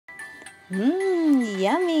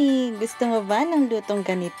Yummy! Gusto mo ba ng lutong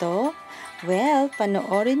ganito? Well,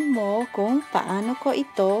 panoorin mo kung paano ko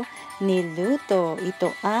ito niluto.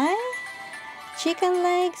 Ito ay chicken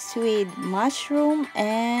legs with mushroom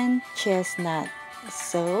and chestnut.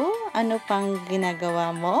 So, ano pang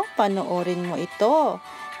ginagawa mo? Panoorin mo ito.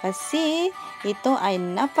 Kasi ito ay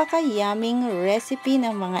napaka-yuming recipe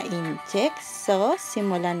ng mga intsik. So,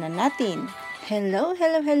 simulan na natin. Hello,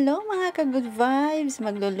 hello, hello mga ka-good vibes!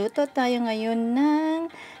 Magluluto tayo ngayon ng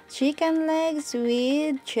chicken legs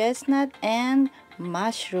with chestnut and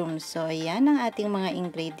mushroom. So, yan ang ating mga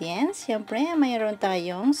ingredients. Siyempre, mayroon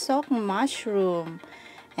tayong sock mushroom.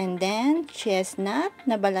 And then, chestnut,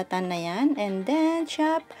 nabalatan na yan. And then,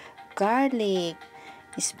 chopped garlic,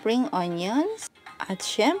 spring onions, at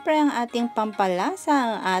syempre, ang ating pampalasa,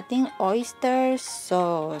 ang ating oyster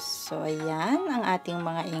sauce. So, ayan ang ating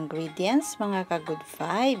mga ingredients, mga ka-good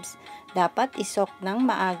vibes. Dapat isok ng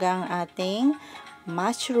maaga ang ating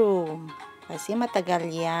mushroom. Kasi matagal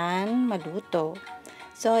yan maluto.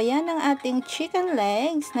 So, ayan ang ating chicken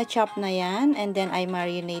legs. Na-chop na yan. And then, I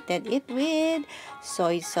marinated it with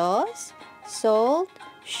soy sauce, salt,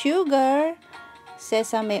 sugar,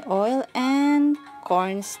 sesame oil, and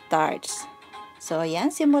cornstarch. So, ayan,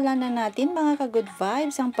 simulan na natin mga ka-good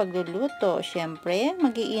vibes ang pagluluto. Siyempre,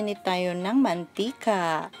 mag-iinit tayo ng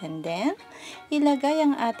mantika. And then, ilagay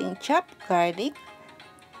ang ating chopped garlic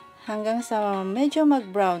hanggang sa medyo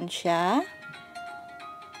mag-brown siya.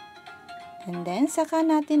 And then, saka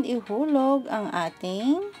natin ihulog ang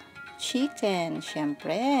ating chicken.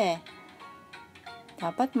 Siyempre,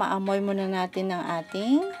 dapat maamoy muna natin ang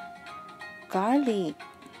ating garlic.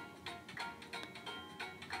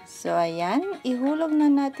 So, ayan, ihulog na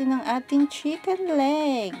natin ang ating chicken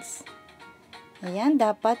legs. Ayan,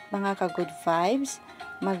 dapat mga ka-good vibes,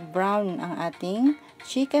 mag-brown ang ating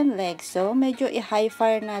chicken legs. So, medyo i-high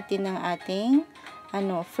fire natin ang ating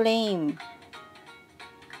flame.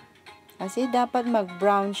 Kasi dapat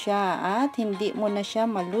mag-brown siya at hindi muna siya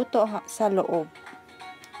maluto sa loob.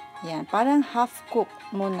 Ayan, parang half cook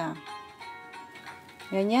muna.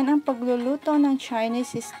 Ganyan ang pagluluto ng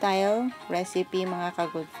Chinese style recipe mga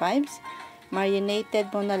ka-good vibes.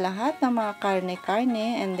 Marinated mo na lahat ng mga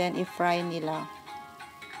karne-karne and then i-fry nila.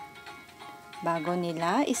 Bago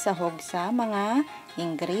nila isahog sa mga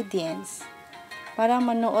ingredients. Para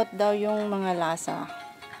manuot daw yung mga lasa.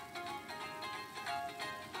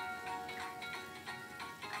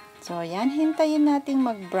 So, yan. Hintayin nating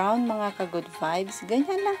mag-brown mga ka-good vibes.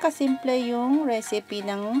 Ganyan lang kasimple yung recipe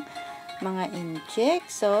ng mga intsik.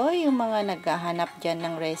 So, yung mga naghahanap dyan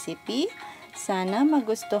ng recipe, sana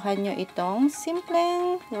magustuhan nyo itong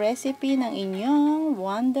simpleng recipe ng inyong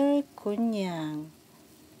Wonder Kunyang.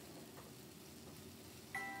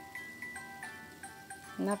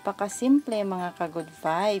 Napakasimple mga ka-good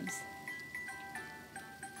vibes.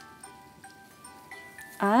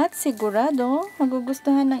 At sigurado,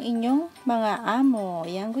 magugustuhan ng inyong mga amo.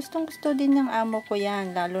 Yan, gustong-gusto din ng amo ko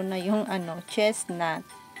yan, lalo na yung chestnut.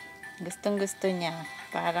 Gustong-gusto niya.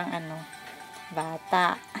 Parang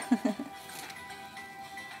bata.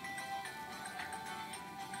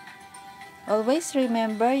 Always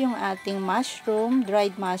remember yung ating mushroom,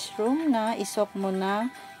 dried mushroom na isok mo na,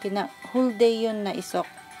 whole day yun na isok.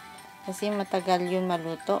 Kasi matagal yun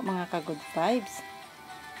maluto, mga ka-good vibes.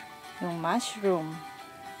 Yung mushroom.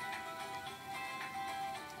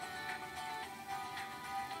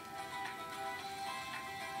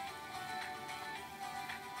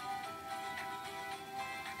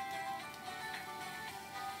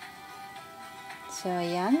 So,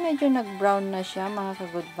 ayan, medyo nag-brown na siya mga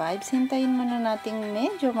ka-good vibes. Hintayin muna natin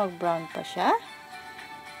medyo mag-brown pa siya.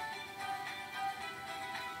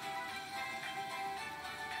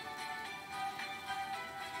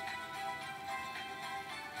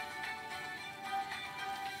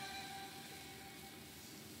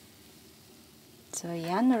 So,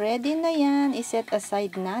 ayan, ready na yan. I-set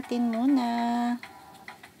aside natin muna.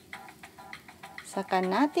 Saka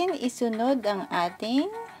natin isunod ang ating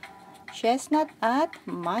chestnut at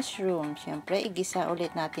mushroom. Siyempre, igisa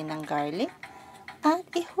ulit natin ng garlic. At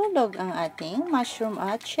ihulog ang ating mushroom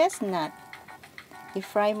at chestnut.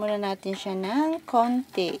 I-fry muna natin siya ng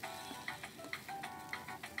konti.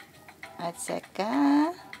 At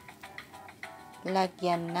saka,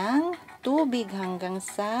 lagyan ng tubig hanggang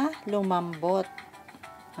sa lumambot.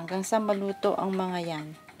 Hanggang sa maluto ang mga yan.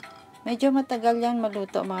 Medyo matagal yan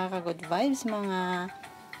maluto mga ka-good vibes. Mga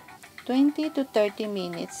 20 to 30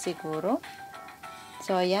 minutes siguro.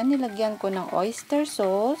 So, ayan, nilagyan ko ng oyster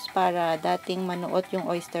sauce para dating manuot yung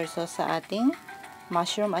oyster sauce sa ating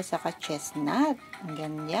mushroom at saka chestnut.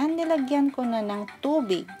 Ganyan, nilagyan ko na ng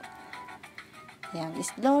tubig. Yan,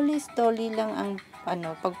 slowly lang ang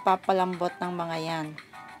pagpapalambot ng mga yan.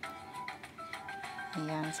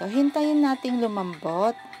 Ayan, so hintayin nating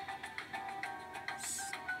lumambot.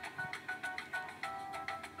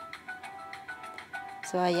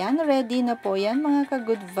 So, ayan, ready na po yan mga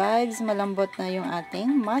ka-good vibes. Malambot na yung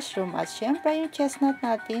ating mushroom. At syempre, yung chestnut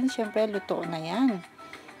natin, syempre, luto na yan.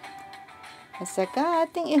 At saka,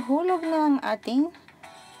 ating ihulog na ang ating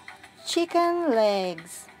chicken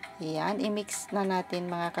legs. Ayan, i-mix na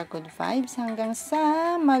natin mga ka-good vibes hanggang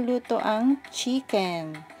sa maluto ang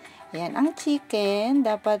chicken. Ayan, ang chicken,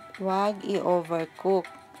 dapat wag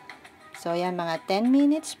i-overcook. So, ayan, mga 10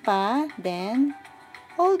 minutes pa. Then,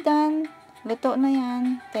 all done. Luto na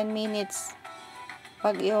yan, 10 minutes.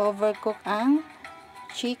 Pag i-overcook ang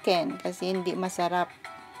chicken, kasi hindi masarap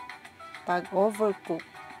pag overcook.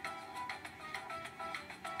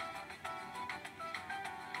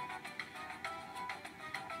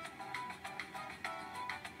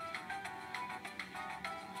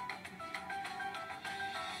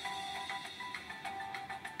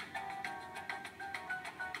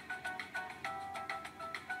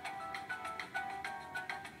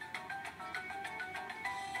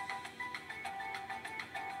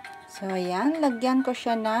 So, ayan, lagyan ko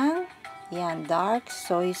siya ng dark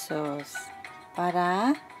soy sauce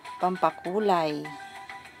para pampakulay.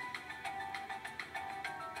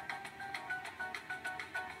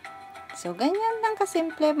 So, ganyan lang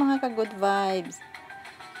kasimple mga ka-good vibes.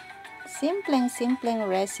 Simpleng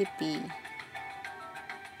recipe.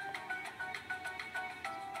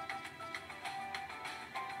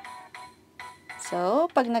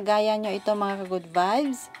 So, pag nagaya nyo ito mga ka-good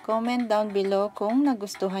vibes, comment down below kung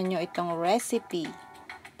nagustuhan nyo itong recipe.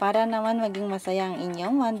 Para naman maging masaya ang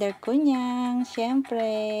inyong Wonder Kunyang.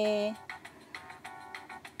 Siyempre,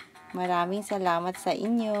 maraming salamat sa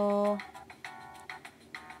inyo.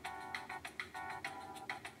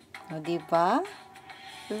 O, diba?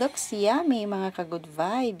 Looks yummy mga ka-good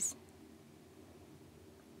vibes.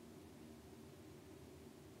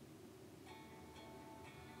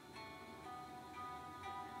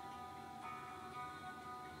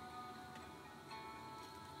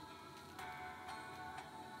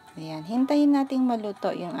 Ayan, hintayin nating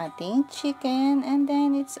maluto yung ating chicken and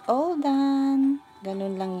then it's all done.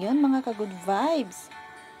 Ganun lang yun mga ka-good vibes.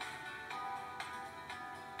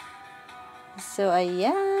 So,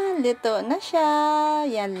 ayan, luto na siya.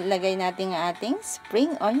 Yan, lagay natin ang ating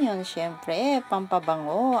spring onion. Syempre,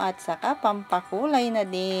 pampabango at saka pampakulay na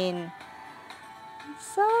din.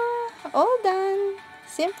 So, all done.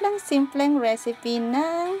 Simpleng recipe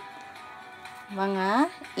ng mga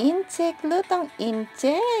intsik, lutong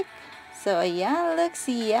intsik. So, ayan, looks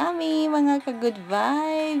yummy mga ka-good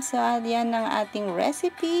vibes. So, ayan ang ating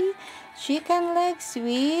recipe. Chicken legs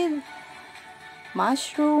with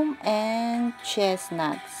mushroom and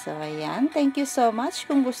chestnut. So, ayan. Thank you so much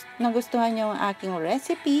kung nagustuhan nyo ang aking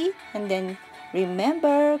recipe. And then,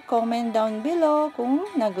 remember, comment down below kung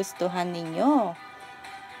nagustuhan ninyo.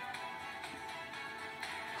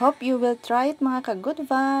 Hope you will try it mga ka-good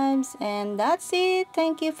vibes. And that's it.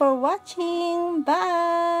 Thank you for watching.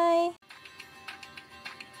 Bye!